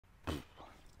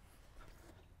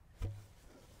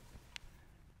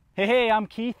Hey, I'm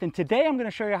Keith, and today I'm going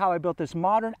to show you how I built this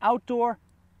modern outdoor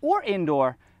or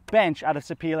indoor bench out of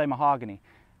sapele mahogany.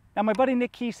 Now, my buddy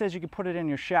Nick Keith says you can put it in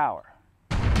your shower.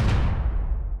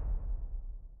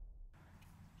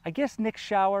 I guess Nick's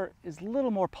shower is a little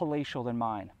more palatial than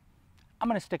mine. I'm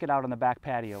going to stick it out on the back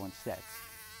patio instead.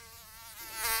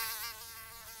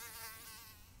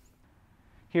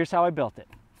 Here's how I built it.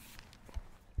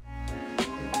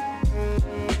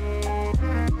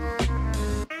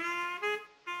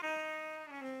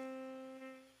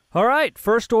 All right,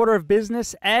 first order of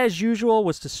business, as usual,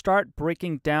 was to start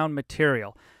breaking down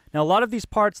material. Now, a lot of these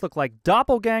parts look like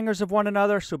doppelgangers of one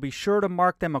another, so be sure to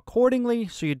mark them accordingly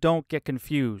so you don't get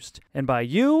confused. And by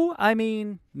you, I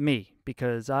mean me,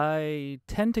 because I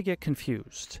tend to get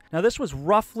confused. Now, this was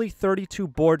roughly 32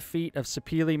 board feet of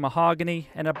sapele mahogany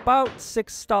and about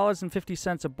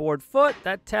 $6.50 a board foot.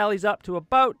 That tallies up to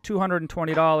about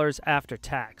 $220 after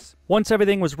tax. Once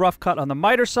everything was rough cut on the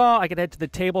miter saw, I could head to the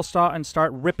table saw and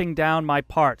start ripping down my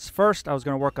parts. First, I was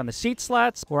going to work on the seat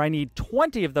slats, where I need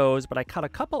 20 of those, but I cut a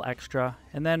couple extra,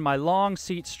 and then my long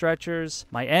seat stretchers,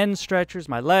 my end stretchers,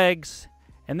 my legs,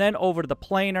 and then over to the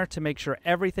planer to make sure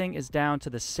everything is down to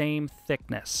the same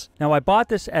thickness. Now, I bought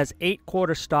this as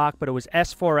 8/4 stock, but it was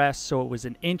S4S, so it was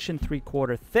 1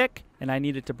 3/4 thick, and I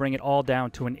needed to bring it all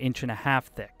down to 1.5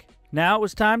 thick. Now it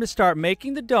was time to start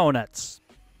making the donuts.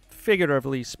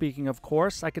 Figuratively speaking, of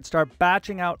course. I could start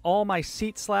batching out all my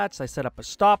seat slats. I set up a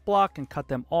stop block and cut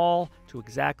them all to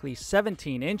exactly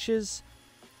 17 inches.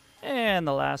 And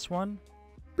the last one,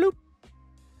 bloop.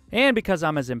 And because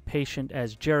I'm as impatient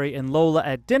as Jerry and Lola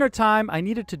at dinner time, I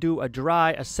needed to do a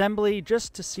dry assembly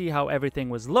just to see how everything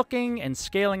was looking and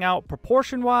scaling out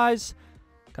proportion-wise.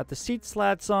 Got the seat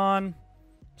slats on,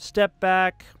 step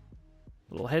back,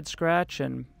 little head scratch,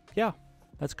 and yeah,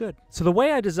 that's good. So the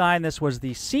way I designed this was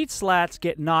the seat slats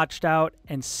get notched out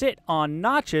and sit on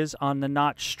notches on the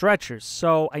notch stretchers.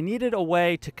 So I needed a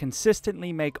way to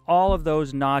consistently make all of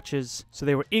those notches so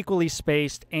they were equally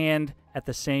spaced and at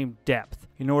the same depth.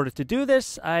 In order to do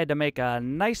this, I had to make a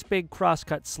nice big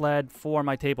crosscut sled for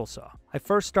my table saw. I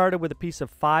first started with a piece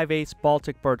of 5/8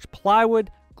 Baltic birch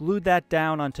plywood, glued that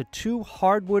down onto 2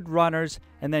 hardwood runners,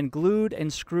 and then glued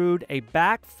and screwed a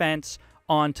back fence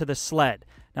onto the sled.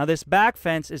 Now, this back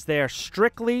fence is there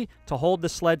strictly to hold the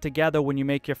sled together when you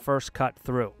make your first cut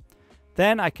through.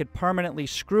 Then I could permanently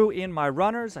screw in my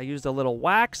runners. I used a little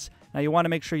wax. Now, you want to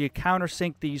make sure you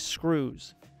countersink these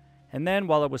screws. And then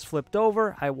while it was flipped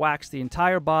over, I waxed the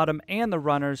entire bottom and the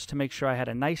runners to make sure I had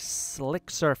a nice slick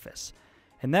surface.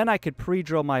 And then I could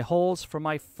pre-drill my holes for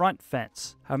my front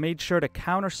fence. I made sure to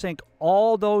countersink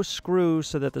all those screws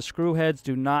so that the screw heads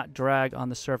do not drag on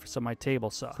the surface of my table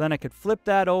saw. So then I could flip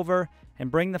that over and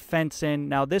bring the fence in.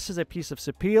 Now, this is a piece of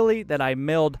sapele that I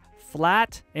milled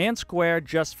flat and square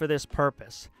just for this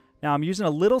purpose. Now, I'm using a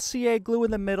little CA glue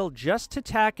in the middle just to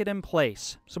tack it in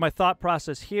place. So my thought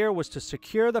process here was to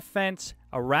secure the fence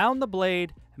around the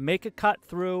blade, make a cut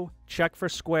through, check for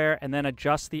square, and then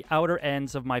adjust the outer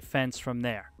ends of my fence from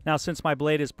there. Now, since my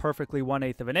blade is perfectly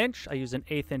 1/8 of an inch, I use an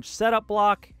 1/8 inch setup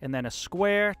block and then a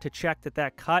square to check that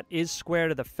that cut is square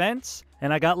to the fence.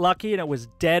 And I got lucky and it was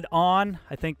dead on.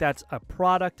 I think that's a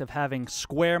product of having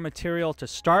square material to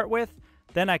start with.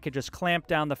 Then I could just clamp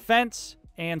down the fence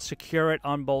and secure it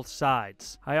on both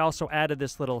sides. I also added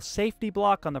this little safety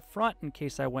block on the front in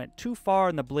case I went too far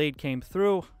and the blade came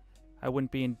through. I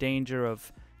wouldn't be in danger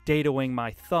of dadoing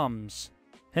my thumbs.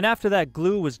 And after that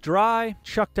glue was dry,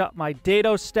 chucked up my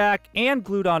dado stack and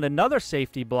glued on another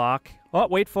safety block. Oh,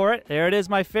 wait for it. There it is,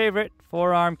 my favorite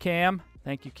forearm cam.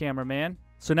 Thank you, cameraman.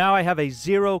 So now I have a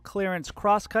 0 clearance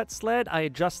crosscut sled. I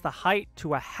adjust the height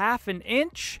to 1/2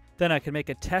 inch. Then I can make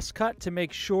a test cut to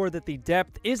make sure that the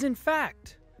depth is in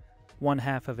fact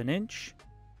 1/2 inch.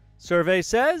 Survey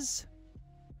says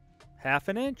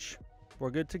 1/2 inch.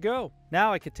 We're good to go.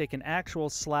 Now I could take an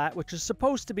actual slat, which is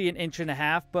supposed to be 1.5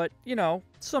 inches, but you know,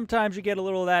 sometimes you get a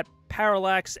little of that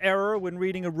parallax error when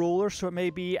reading a ruler, so it may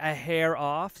be a hair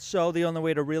off. So the only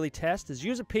way to really test is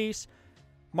use a piece,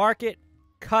 mark it,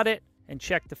 cut it, and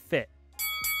check the fit.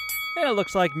 And it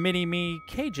looks like Mini-Me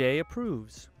KJ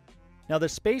approves. Now, the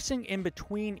spacing in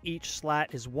between each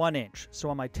slat is 1 inch. So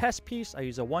on my test piece, I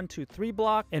use a 1, 2, 3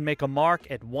 block and make a mark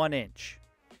at 1 inch.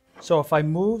 So if I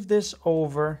move this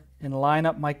over and line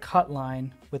up my cut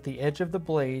line with the edge of the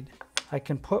blade, I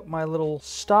can put my little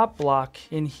stop block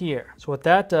in here. So what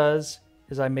that does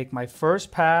is I make my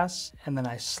first pass and then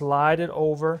I slide it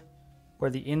over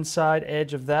where the inside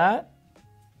edge of that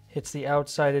hits the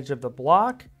outside edge of the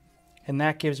block, and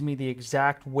that gives me the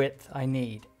exact width I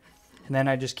need. And then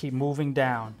I just keep moving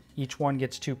down. Each one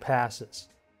gets 2 passes.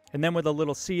 And then with a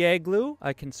little CA glue,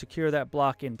 I can secure that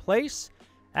block in place.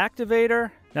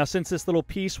 Activator. Now, since this little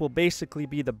piece will basically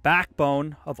be the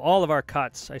backbone of all of our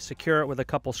cuts, I secure it with a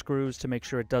couple screws to make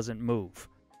sure it doesn't move.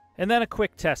 And then a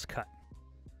quick test cut.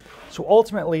 So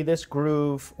ultimately, this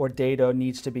groove or dado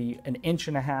needs to be 1.5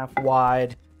 inches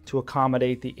wide to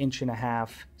accommodate the 1.5 inch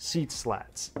seat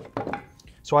slats.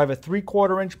 So I have a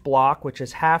 3/4 inch block, which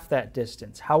is half that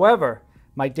distance. However,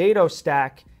 my dado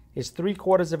stack is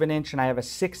 3/4 inch, and I have a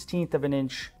 1/16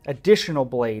 inch additional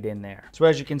blade in there. So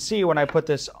as you can see, when I put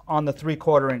this on the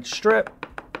 3/4 inch strip,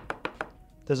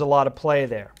 there's a lot of play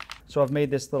there. So I've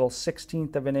made this little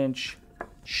 1/16 inch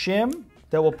shim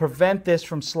that will prevent this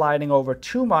from sliding over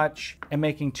too much and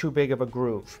making too big of a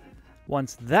groove.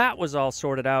 Once that was all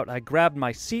sorted out, I grabbed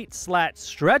my seat slat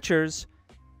stretchers,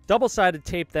 double-sided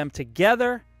taped them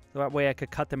together. That way I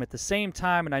could cut them at the same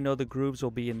time, and I know the grooves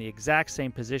will be in the exact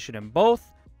same position in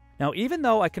both. Now, even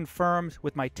though I confirmed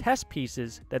with my test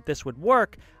pieces that this would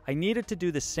work, I needed to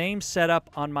do the same setup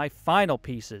on my final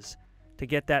pieces to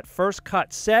get that first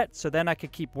cut set so then I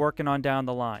could keep working on down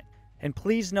the line. And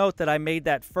please note that I made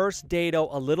that first dado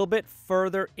a little bit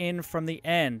further in from the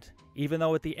end. Even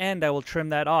though at the end I will trim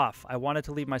that off, I wanted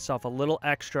to leave myself a little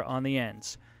extra on the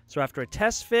ends. So after a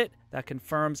test fit, that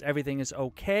confirms everything is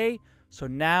okay. So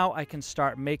now I can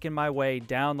start making my way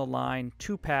down the line,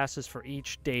 2 passes for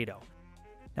each dado.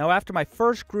 Now, after my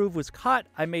first groove was cut,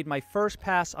 I made my first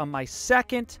pass on my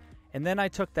second, and then I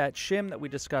took that shim that we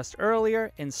discussed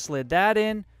earlier and slid that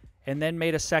in, and then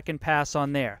made a second pass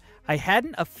on there. I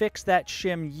hadn't affixed that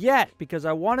shim yet because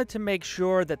I wanted to make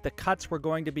sure that the cuts were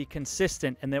going to be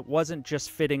consistent and it wasn't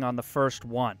just fitting on the first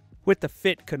one. With the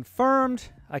fit confirmed,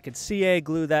 I could CA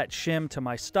glue that shim to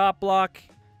my stop block,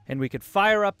 and we could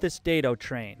fire up this dado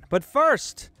train. But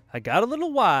first, I got a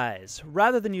little wise.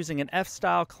 Rather than using an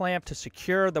F-style clamp to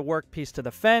secure the workpiece to the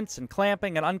fence and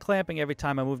clamping and unclamping every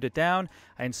time I moved it down,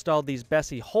 I installed these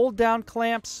Bessie hold-down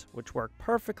clamps, which work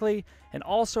perfectly. And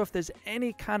also, if there's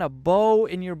any kind of bow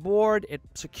in your board, it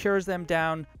secures them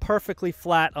down perfectly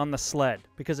flat on the sled.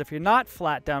 Because if you're not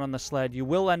flat down on the sled, you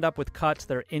will end up with cuts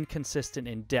that are inconsistent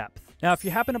in depth. Now, if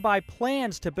you happen to buy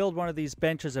plans to build one of these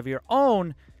benches of your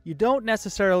own, you don't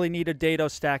necessarily need a dado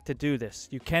stack to do this.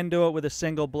 You can do it with a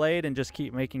single blade and just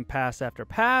keep making pass after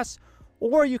pass,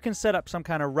 or you can set up some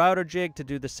kind of router jig to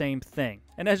do the same thing.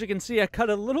 And as you can see, I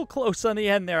cut a little close on the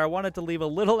end there. I wanted to leave a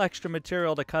little extra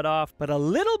material to cut off, but a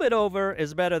little bit over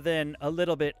is better than a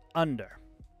little bit under.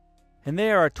 And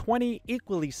there are 20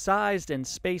 equally sized and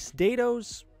spaced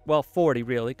dados. Well, 40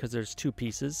 really, because there's 2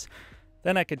 pieces.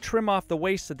 Then I could trim off the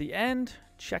waist at the end,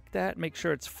 check that, make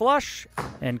sure it's flush,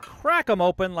 and crack them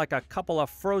open like a couple of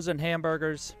frozen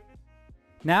hamburgers.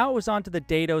 Now it was on to the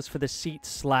dados for the seat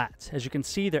slats. As you can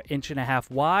see, they're 1.5 inches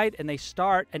wide, and they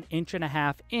start 1.5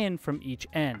 inches in from each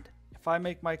end. If I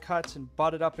make my cuts and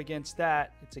butt it up against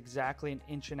that, it's exactly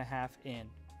 1.5 inches in.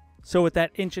 So with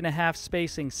that 1.5 inch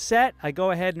spacing set, I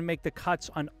go ahead and make the cuts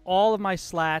on all of my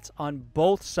slats on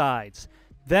both sides.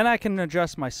 Then I can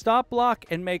adjust my stop block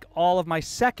and make all of my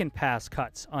second pass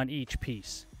cuts on each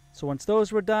piece. So once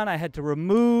those were done, I had to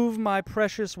remove my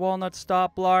precious walnut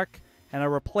stop block, and I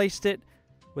replaced it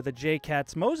with a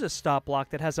J-Cat's Moses stop block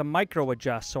that has a micro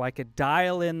adjust so I could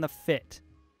dial in the fit.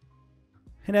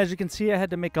 And as you can see, I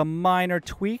had to make a minor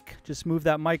tweak. Just move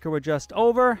that micro adjust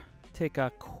over, take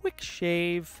a quick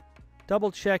shave,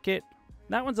 double check it.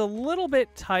 That one's a little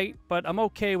bit tight, but I'm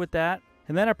okay with that.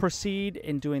 And then I proceed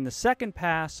in doing the second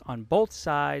pass on both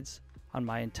sides on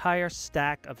my entire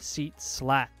stack of seat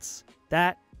slats.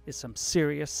 That is some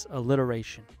serious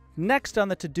alliteration. Next on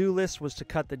the to-do list was to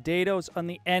cut the dados on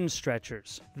the end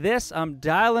stretchers. This, I'm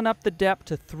dialing up the depth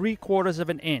to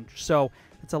 3/4 inch. So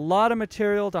it's a lot of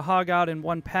material to hog out in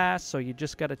one pass, so you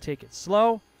just got to take it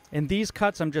slow. In these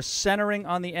cuts, I'm just centering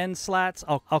on the end slats.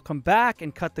 I'll come back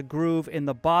and cut the groove in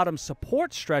the bottom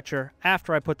support stretcher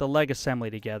after I put the leg assembly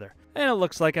together. And it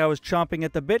looks like I was chomping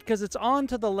at the bit because it's on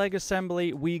to the leg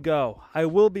assembly we go. I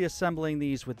will be assembling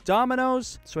these with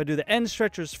Dominoes. So I do the end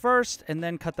stretchers first and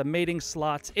then cut the mating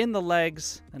slots in the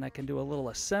legs. And I can do a little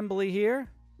assembly here.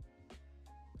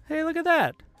 Hey, look at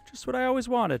that. Just what I always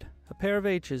wanted. A pair of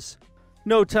H's.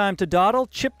 No time to dawdle.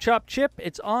 Chip, chop, chip.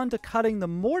 It's on to cutting the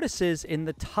mortises in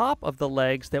the top of the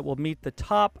legs that will meet the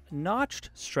top notched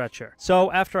stretcher.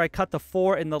 So after I cut the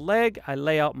 4 in the leg, I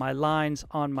lay out my lines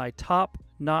on my top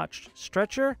notched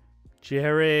stretcher.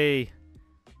 Jerry.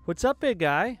 What's up, big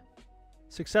guy?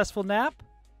 Successful nap?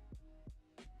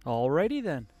 Alrighty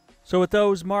then. So with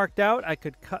those marked out, I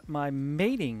could cut my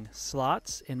mating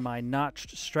slots in my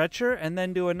notched stretcher and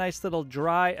then do a nice little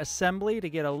dry assembly to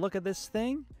get a look at this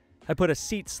thing. I put a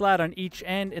seat slat on each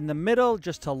end in the middle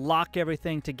just to lock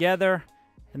everything together.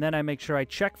 And then I make sure I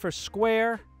check for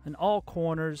square in all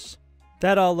corners.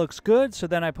 That all looks good, so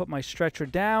then I put my stretcher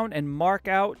down and mark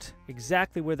out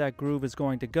exactly where that groove is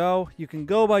going to go. You can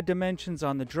go by dimensions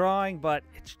on the drawing, but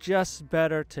it's just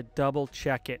better to double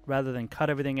check it rather than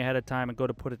cut everything ahead of time and go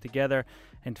to put it together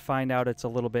and find out it's a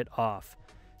little bit off.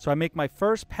 So I make my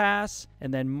first pass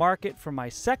and then mark it for my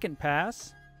second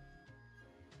pass.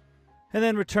 And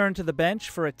then return to the bench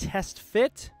for a test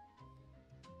fit.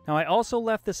 Now I also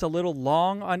left this a little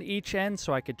long on each end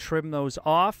so I could trim those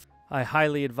off. I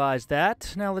highly advise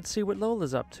that. Now let's see what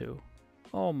Lola's up to.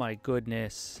 Oh my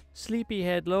goodness.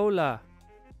 Sleepyhead Lola.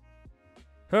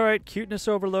 Alright, cuteness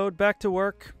overload, back to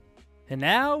work. And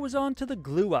now it was on to the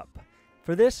glue up.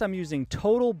 For this I'm using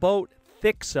Total Boat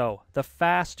Thixo, the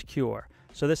fast cure.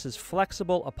 So this is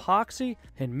flexible epoxy,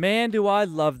 and man do I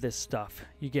love this stuff.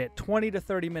 You get 20 to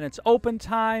 30 minutes open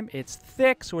time, it's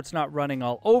thick so it's not running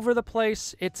all over the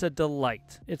place, it's a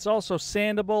delight. It's also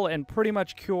sandable and pretty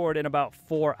much cured in about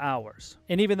 4 hours.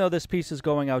 And even though this piece is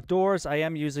going outdoors, I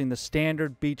am using the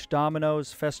standard beach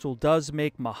dominoes. Festool does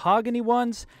make mahogany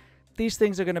ones. These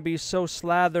things are going to be so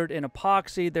slathered in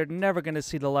epoxy, they're never going to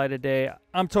see the light of day.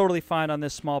 I'm totally fine on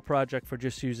this small project for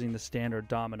just using the standard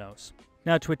dominoes.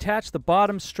 Now to attach the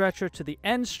bottom stretcher to the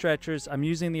end stretchers, I'm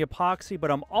using the epoxy, but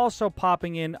I'm also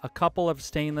popping in a couple of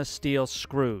stainless steel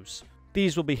screws.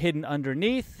 These will be hidden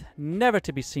underneath, never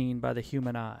to be seen by the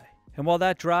human eye. And while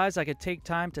that dries, I could take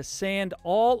time to sand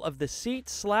all of the seat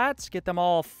slats, get them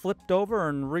all flipped over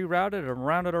and rerouted and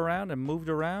rounded around and moved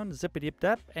around,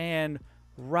 zippity-dip, and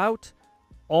route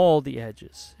all the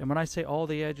edges. And when I say all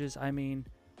the edges, I mean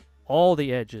all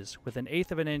the edges with an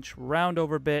 1/8 of an inch round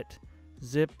over bit.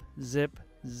 Zip, zip,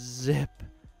 zip.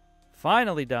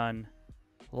 Finally done.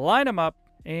 Line them up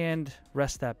and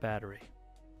rest that battery.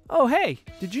 Oh, hey,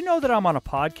 did you know that I'm on a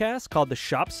podcast called the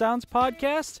Shop Sounds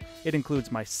Podcast? It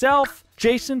includes myself,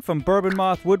 Jason from Bourbon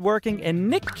Moth Woodworking, and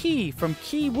Nick Key from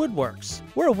Key Woodworks.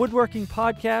 We're a woodworking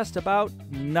podcast about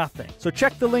nothing. So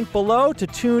check the link below to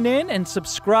tune in and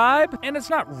subscribe. And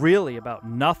it's not really about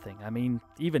nothing. I mean,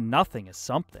 even nothing is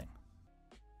something.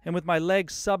 And with my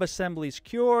leg sub-assemblies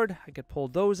cured, I could pull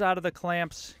those out of the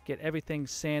clamps, get everything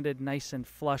sanded nice and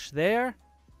flush there.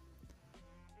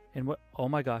 And what, oh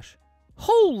my gosh.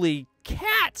 Holy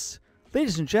cats!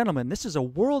 Ladies and gentlemen, this is a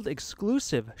world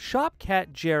exclusive Shop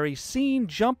Cat Jerry seen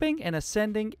jumping and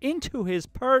ascending into his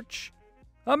perch.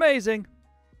 Amazing.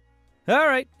 All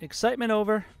right, excitement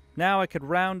over. Now I could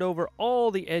round over all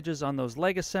the edges on those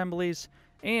leg assemblies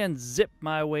and zip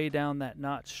my way down that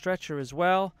notch stretcher as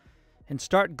well. And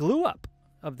start glue up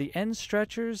of the end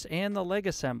stretchers and the leg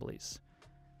assemblies.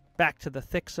 Back to the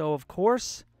Thixo, of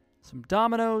course. Some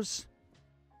dominoes.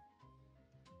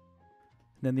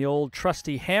 And then the old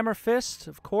trusty hammer fist,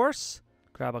 of course.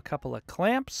 Grab a couple of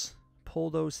clamps. Pull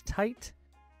those tight.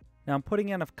 Now I'm putting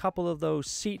in a couple of those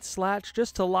seat slats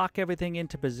just to lock everything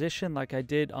into position like I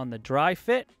did on the dry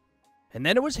fit. And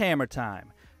then it was hammer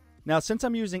time. Now, since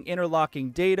I'm using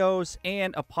interlocking dados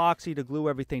and epoxy to glue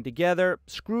everything together,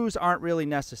 screws aren't really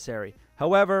necessary.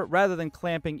 However, rather than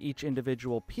clamping each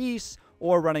individual piece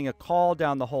or running a caul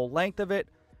down the whole length of it,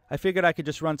 I figured I could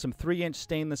just run some 3-inch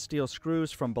stainless steel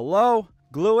screws from below,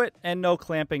 glue it, and no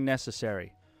clamping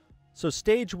necessary. So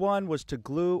stage 1 was to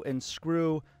glue and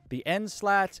screw the end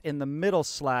slats in the middle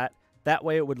slat. That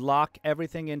way it would lock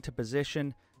everything into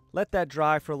position. Let that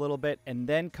dry for a little bit and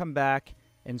then come back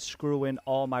and screw in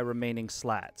all my remaining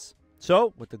slats.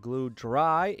 So, with the glue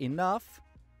dry enough,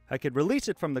 I could release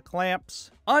it from the clamps,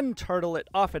 unturtle it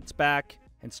off its back,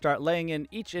 and start laying in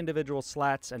each individual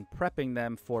slats and prepping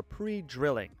them for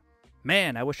pre-drilling.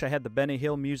 Man, I wish I had the Benny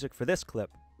Hill music for this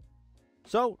clip.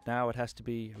 So, now it has to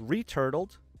be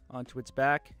returtled onto its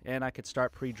back, and I could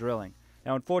start pre-drilling.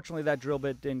 Now, unfortunately, that drill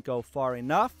bit didn't go far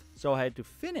enough, so I had to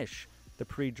finish the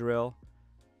pre-drill.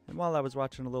 And while I was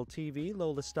watching a little TV,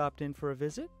 Lola stopped in for a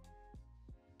visit.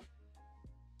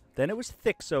 Then it was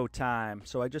Thixo time,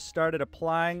 so I just started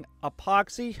applying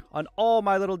epoxy on all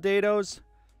my little dados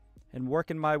and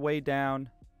working my way down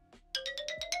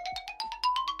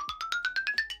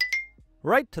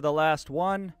right to the last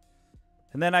one.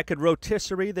 And then I could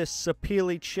rotisserie this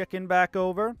sapili chicken back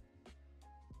over.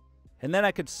 And then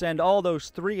I could send all those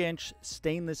 3-inch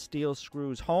stainless steel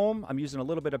screws home. I'm using a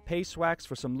little bit of paste wax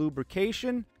for some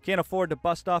lubrication. Can't afford to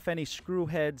bust off any screw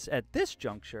heads at this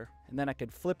juncture. And then I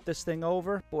could flip this thing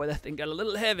over. Boy, that thing got a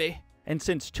little heavy. And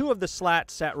since 2 of the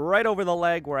slats sat right over the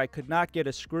leg where I could not get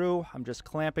a screw, I'm just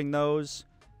clamping those.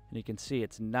 And you can see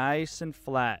it's nice and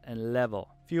flat and level.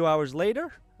 A few hours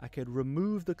later, I could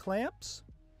remove the clamps,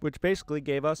 which basically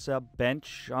gave us a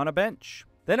bench on a bench.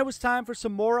 Then it was time for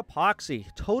some more epoxy.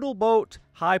 Total Boat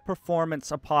high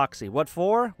performance epoxy. What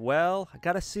for? Well, I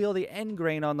gotta seal the end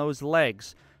grain on those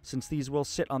legs. Since these will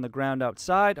sit on the ground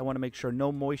outside, I want to make sure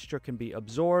no moisture can be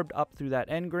absorbed up through that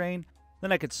end grain.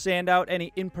 Then I could sand out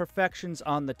any imperfections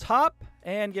on the top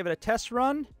and give it a test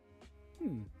run.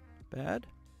 Bad.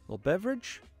 Little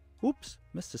beverage. Oops,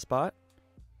 missed a spot.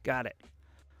 Got it.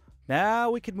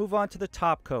 Now we can move on to the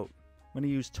top coat. I'm going to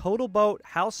use Total Boat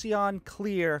Halcyon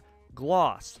Clear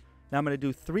Gloss. Now I'm going to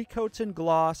do 3 coats in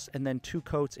gloss and then 2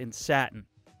 coats in satin.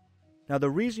 Now the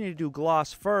reason you do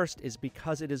gloss first is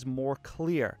because it is more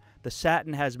clear. The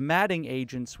satin has matting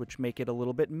agents which make it a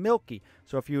little bit milky.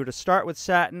 So if you were to start with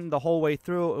satin the whole way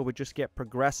through, it would just get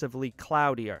progressively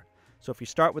cloudier. So if you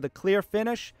start with a clear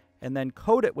finish and then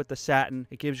coat it with the satin,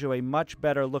 it gives you a much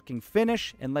better looking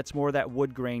finish and lets more of that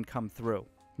wood grain come through.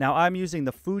 Now I'm using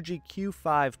the Fuji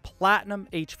Q5 Platinum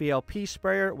HVLP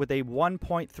sprayer with a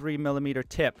 1.3 millimeter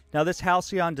tip. Now this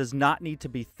Halcyon does not need to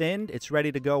be thinned. It's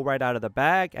ready to go right out of the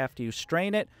bag after you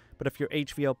strain it. But if your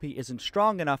HVLP isn't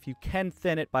strong enough, you can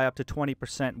thin it by up to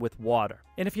 20% with water.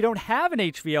 And if you don't have an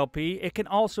HVLP, it can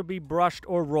also be brushed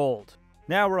or rolled.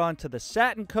 Now we're on to the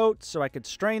satin coat, so I could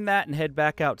strain that and head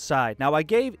back outside. Now I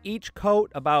gave each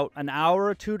coat about an hour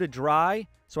or 2 to dry.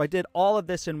 So I did all of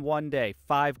this in one day,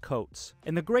 5 coats.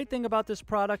 And the great thing about this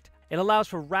product, it allows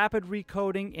for rapid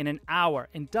recoating in an hour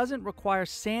and doesn't require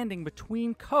sanding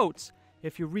between coats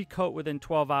if you recoat within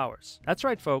 12 hours. That's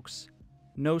right, folks.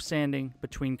 No sanding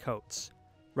between coats.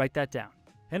 Write that down.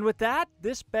 And with that,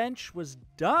 this bench was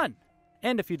done.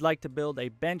 And if you'd like to build a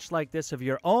bench like this of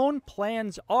your own,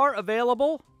 plans are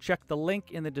available. Check the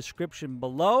link in the description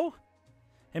below.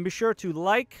 And be sure to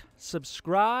like,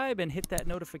 subscribe, and hit that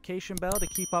notification bell to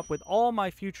keep up with all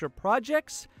my future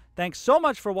projects. Thanks so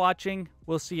much for watching.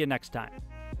 We'll see you next time.